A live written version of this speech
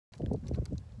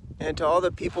And to all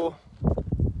the people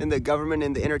in the government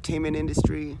and the entertainment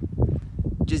industry,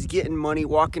 just getting money,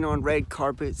 walking on red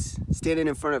carpets, standing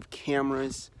in front of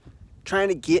cameras, trying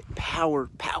to get power,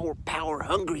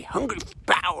 hungry for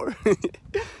power.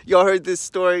 Y'all heard this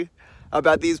story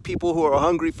about these people who are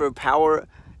hungry for power,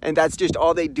 and that's just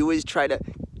all they do is try to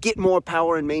get more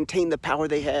power and maintain the power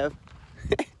they have.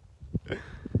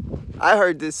 I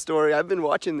heard this story. I've been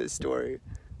watching this story.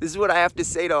 This is what I have to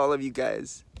say to all of you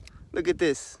guys. Look at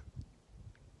this.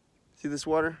 See this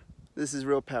water? This is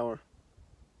real power.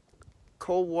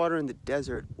 Cold water in the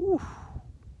desert. Ooh,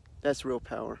 that's real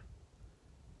power.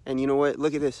 And you know what?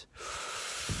 Look at this.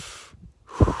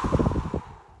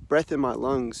 Breath in my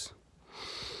lungs.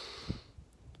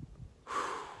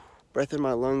 Breath in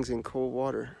my lungs in cold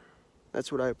water.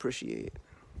 That's what I appreciate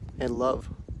and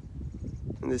love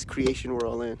in this creation we're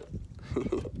all in.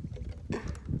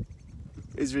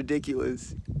 It's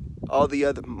ridiculous. All the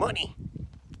other money,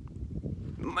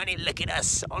 look at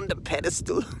us on the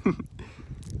pedestal.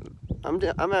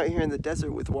 I'm out here in the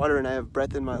desert with water and I have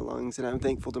breath in my lungs, and I'm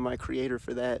thankful to my creator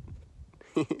for that.